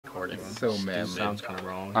recording. So mad. Sounds kind of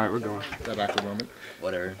wrong. Alright, we're going. That backward moment.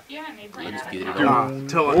 Whatever. Let's get it Tell God. him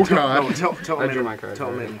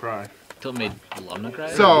made him cry. Till made Lumna cry?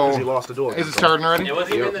 So, Because he lost the duel. is it starting already? It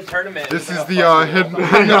wasn't even the tournament. This is the hidden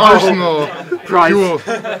arsenal duel.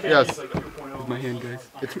 Yes. My hand, guys.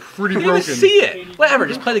 It's pretty You didn't broken. see it! Whatever,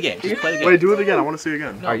 just play the game. Just play the game. Wait, do it again. I want to see it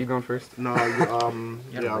again. Alright, you going first? No,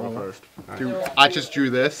 yeah, I'll go first. I just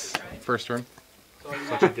drew this first turn.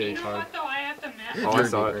 Such a gay card. Oh, I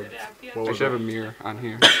saw it. What I was should have it? a mirror on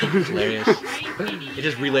here. Hilarious. It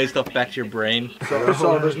just relays stuff back to your brain.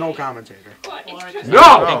 So there's no commentator.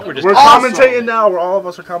 No! We're just We're commentating now. All of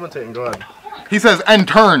us are commentating. Go ahead. He says, end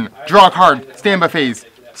turn, draw a card, stand by phase,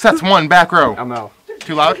 sets 1, back row. I'm out.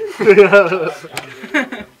 Too loud?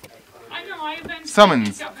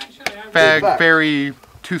 Summons, Fag, Fairy,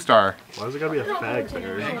 2-star. Why does it gotta be a fag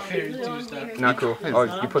fairy? Not cool. Oh,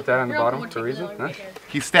 you put that on the bottom for a reason? Huh?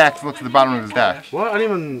 He stacks, looks at the bottom of his deck. What? I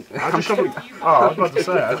didn't even. I just shuffled. Oh, I was about to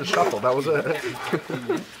say. I just shuffled. That was it.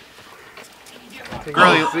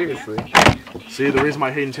 Girly, Seriously. See, the reason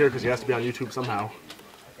why Hayden's here because he has to be on YouTube somehow.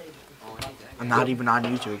 I'm not even on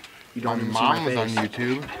YouTube. You my don't even see my mom was on face.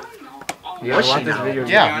 YouTube. Yeah, I want this video.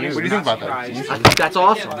 Yeah, what do you think about that? I think that's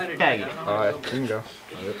awesome. You can go.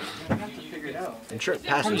 And sure,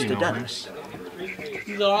 passes to Dennis.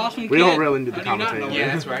 He's an awesome We don't really need the commentating. Yeah,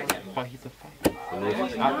 that's right. Oh, he's a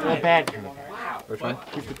bad kind. Which one?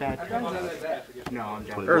 He's the bad kind.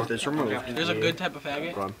 Earth is removed. There's a good type of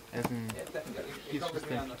faggot. Go on. He's just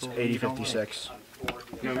It's 80-56.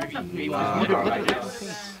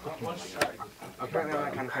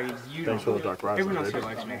 Thanks for the dark rise.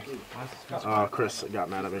 Chris got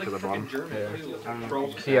mad at me because I bought him.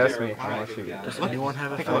 He asked me how much you get. Does anyone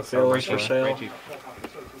have effect fillers for sale?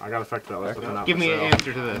 I got effect that. Let's put that out Give for me an sale.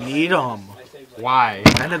 answer to this. Need 'em. Why?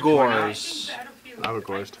 Menagors. I have a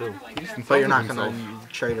Gores too. But you're not gonna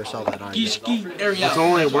trade or sell that, are you? Ski It's area.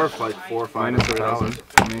 only worth like $4 or $5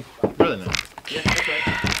 for me. Really not.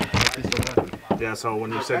 Yeah, so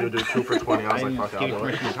when you said you'd do 2 for 20, I was like, fuck it, Give me I'll do it.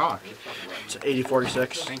 permission to talk. It's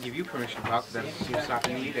 80-46. I give you permission to talk, that's you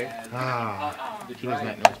stopping me either. Ah, he was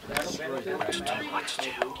not nice. What to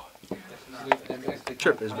do?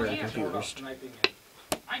 Trip is very confused.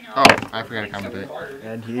 Oh, I forgot to commentate.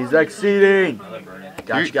 And he's exceeding.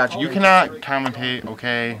 Gotcha. You cannot commentate,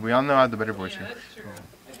 okay? We all know I have the better voice here.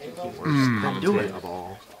 Then do it.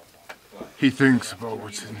 He thinks about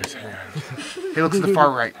what's in his hand. He looks to the far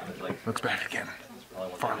right. Looks back again.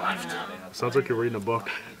 Far left. Sounds like you're reading a book.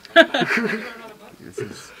 This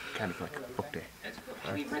is kind of like book day.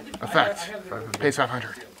 Effect. Pays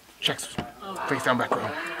 500. Checks. Face down back row.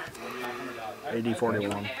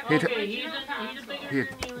 80-41. He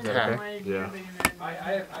attacked. Yeah.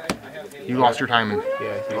 You lost your timing.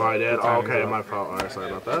 Yeah. Oh, I did? Oh, okay, my fault. Alright, sorry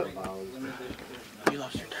about that. You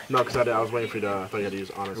lost your time. No, because I was waiting for you to, I thought you had to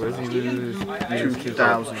use honors. What does he lose?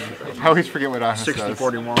 2,000. I always forget what Honest does.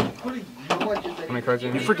 60-41. How many cards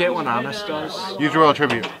in You here? forget what Honest does? Use Royal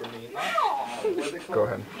Tribute. Go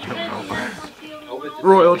ahead.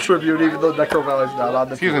 Royal Tribute, even though Necro Valley's not on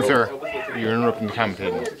the Excuse me, field. sir. You're interrupting the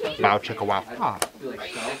commentating. Bow, chicka, wow. Ah.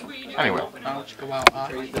 Anyway.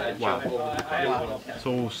 Wow.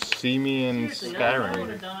 So, see me in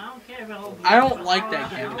Skyrim. I don't like that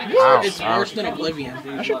game. Ow, It's ow. worse than Oblivion.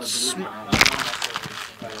 You're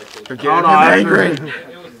Oh, getting no, him I angry.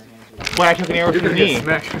 When I took an arrow to the knee.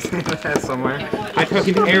 Smack us in the head somewhere. I took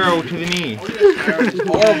an arrow to the knee.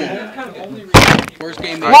 Horrible. Worst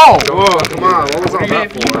game ever. Whoa! Whoa, come on, what was all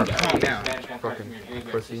that for? Calm down. Fucking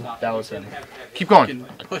pussy. That was him. Keep going.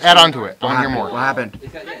 Add on to it. I want to hear more. What happened?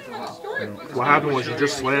 What happened was you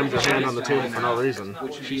just slammed your hand on the table for no reason.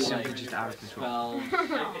 She's simply just out of control.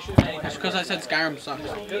 That's because I said Skyrim sucks.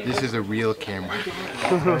 This is a real camera.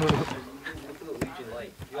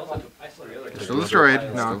 Still destroyed.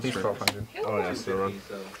 No, Still he's destroyed. 1200. Oh, yeah, still run.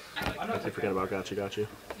 I keep forgetting about got you.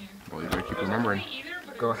 Well, you better keep remembering.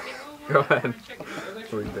 Go ahead.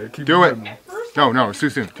 Do it. No, it's too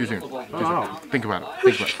soon. Too soon. Oh, Think about it.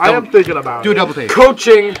 Think about it. I am thinking about Do a it. double take.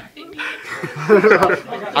 Coaching!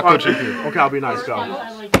 I'll coach you too. Okay, I'll be nice, go.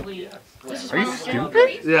 Are you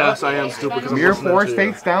stupid? Yes, I am stupid because I'm Mirror listening force to you.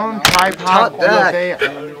 face down. Tripod. that.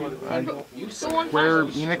 Square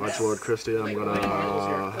Enix. Watch Lord Christie, I'm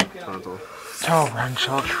gonna Toronto.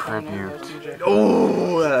 Torrential Tribute.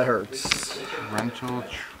 Oh, that hurts. Torrential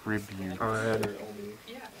Tribute. Go ahead.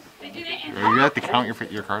 You have to count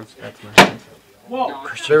your cards. That's my hand.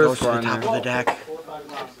 Christian goes to the top of the deck.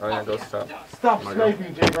 Oh yeah, go stop. Stop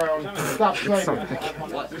sniping, Jay Brown. Stop sniping.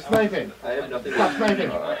 You're sniping. Stop sniping.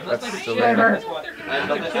 That's still there.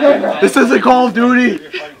 This isn't Call of Duty!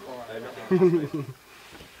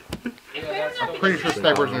 pretty sure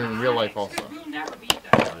Stag version in real life also.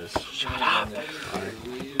 Shut up.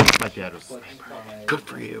 My dad was a sniper. Good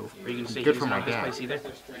for you. Are you gonna say Good he for doesn't my like this dad. place either?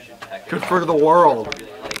 Good for the world.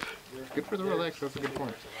 Good for the relax, that's a good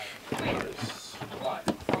point.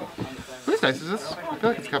 Whose dice is this? I feel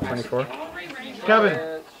like it's Kevin. 24.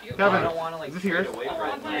 Kevin! Kevin! Is this yours?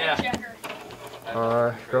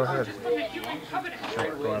 Go ahead.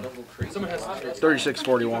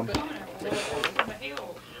 3641.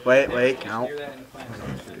 Wait, count.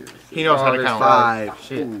 He knows how to there's count. 5.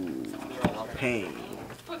 Shit. Ooh, pain.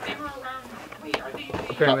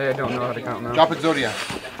 Apparently I don't know how to count now. Drop it Zodiac.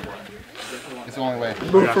 It's the only way.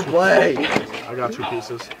 Move for play. I got 2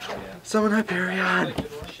 pieces. Summon Hyperion.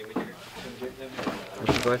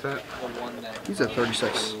 What's his life at? He's at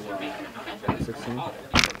 36. 16.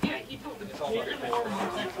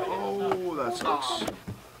 Oh, that sucks.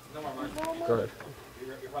 Go ahead.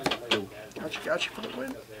 Gotcha for the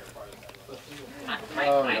win. I'm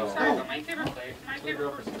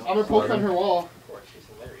gonna post on her wall.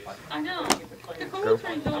 I know. The coolest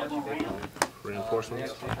one's all around.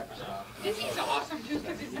 Reinforcements. This is awesome too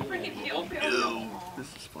because it's a freaking hill building. This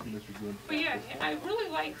is funny. But yeah, I really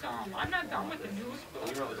liked I'm not done with the news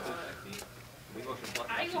book.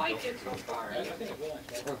 I like it so far.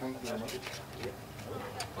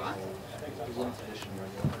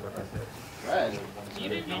 Red. You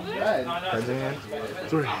didn't know that? Red. Cards in hand?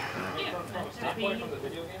 3. Yeah.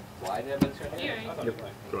 Yep.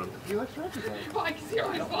 Go ahead. He likes red. Like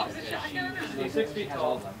seriously, loves a shotgun. He's 6 feet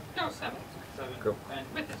tall. No, 7. Go.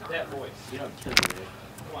 With his That arm. voice. Come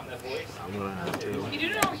on, that voice. I'm gonna have to. You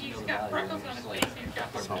didn't know he's got freckles on his face. He's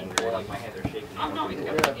got freckles. My hands are shaking. Oh no, he's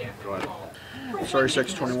got yeah. Go ahead.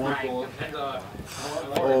 3621.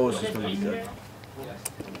 Oh, this is gonna be good.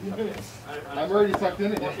 I'm already sucked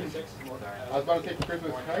in again. I was about to take a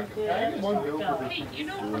Christmas. Can I get one bill for this? Hey, you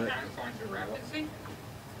know we're not going to rapid, see?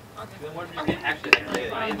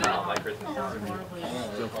 Actually, I know my Christmas.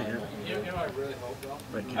 Still can't.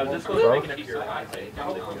 I was just supposed to make it your eyes.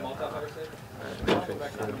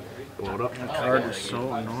 Load up. That card is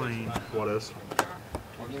so annoying. What is?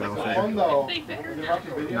 One though. They better You're not.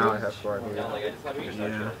 watching video. Now I have 4, I believe.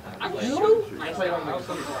 Yeah. I was shooting I play on myself.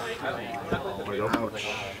 the Wanna go? Ouch.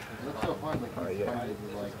 Looks so fun. Like, Yeah.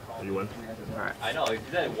 like, You win. I know. Is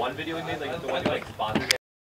that one video we made? Like the one you like sponsored?